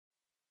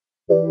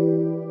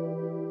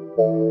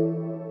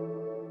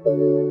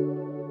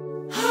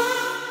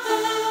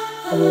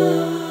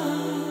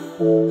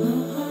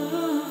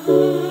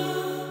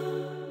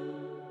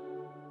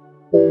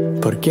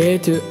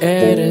Porque tú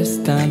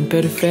eres tan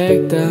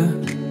perfecta.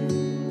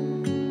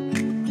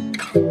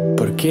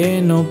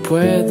 Porque no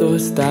puedo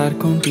estar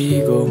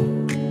contigo.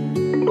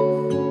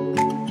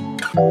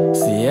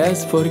 Si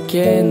es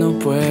porque no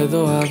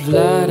puedo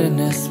hablar en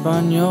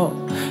español,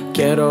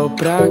 quiero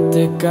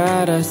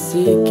practicar,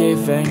 así que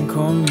ven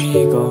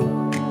conmigo.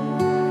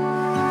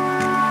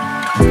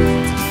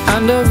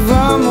 Anda,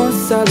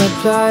 vamos a la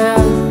playa.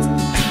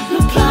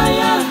 La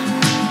playa.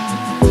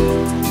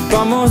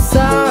 Vamos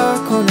a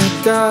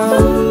conectar.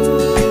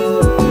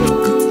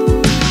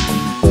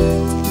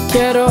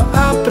 Quiero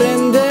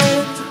aprender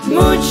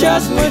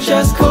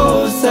muchas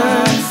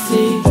cosas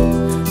y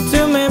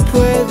tú me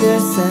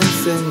puedes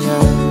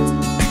enseñar.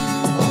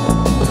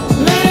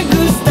 Me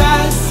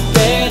gustas,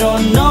 pero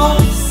no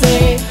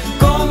sé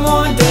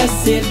cómo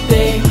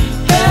decirte.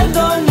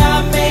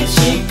 Perdóname,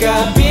 chica,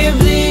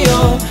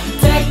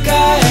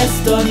 biblioteca es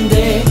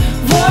donde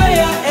voy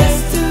a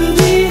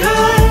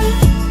estudiar.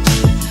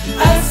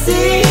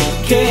 Así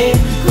que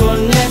con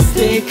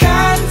esta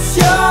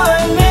canción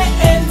me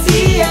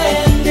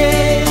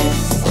entiendes.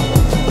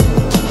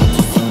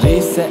 Tu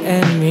sonrisa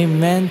en mi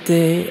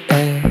mente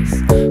es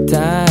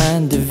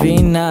tan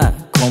divina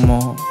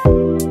como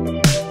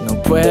no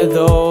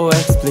puedo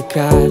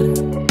explicar.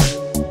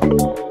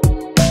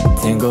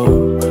 Tengo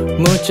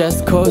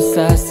muchas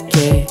cosas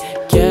que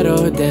quiero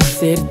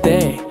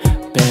decirte,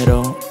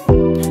 pero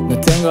no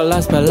tengo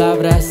las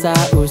palabras a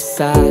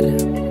usar.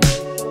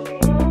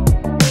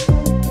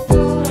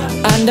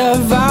 Anda,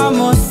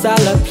 vamos a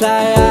la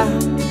playa.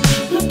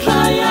 La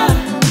playa.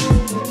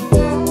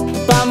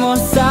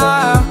 Vamos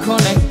a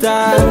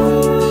conectar.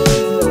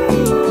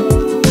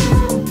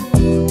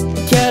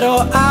 Quiero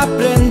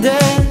aprender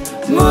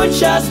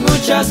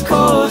muchas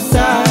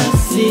cosas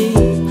y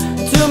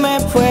tú me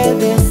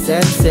puedes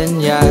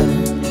enseñar.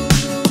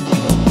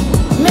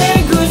 Me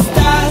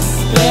gustas,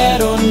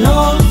 pero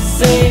no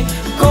sé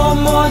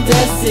cómo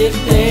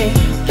decirte.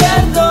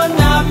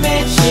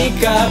 Perdóname,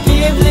 chica,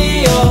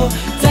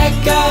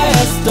 biblioteca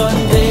es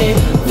donde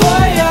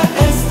voy a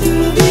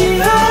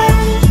estudiar.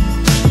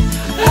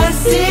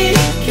 Así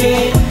que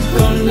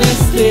con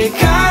esta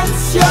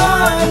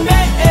canción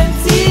me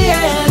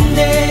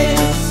entiendes.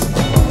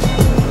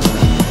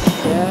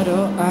 Quiero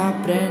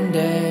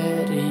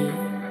aprender y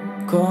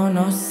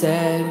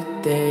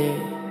conocerte.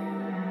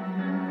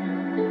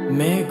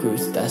 Me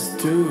gustas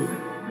tú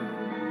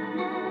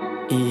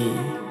y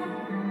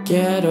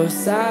quiero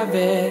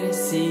saber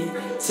si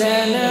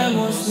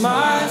tenemos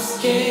más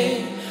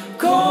que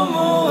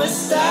cómo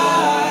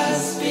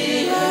estás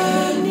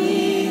bien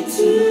y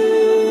tú.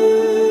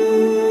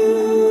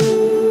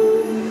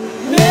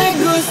 Me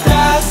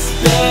gustas,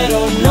 pero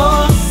no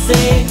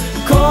sé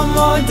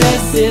cómo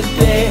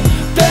decirte.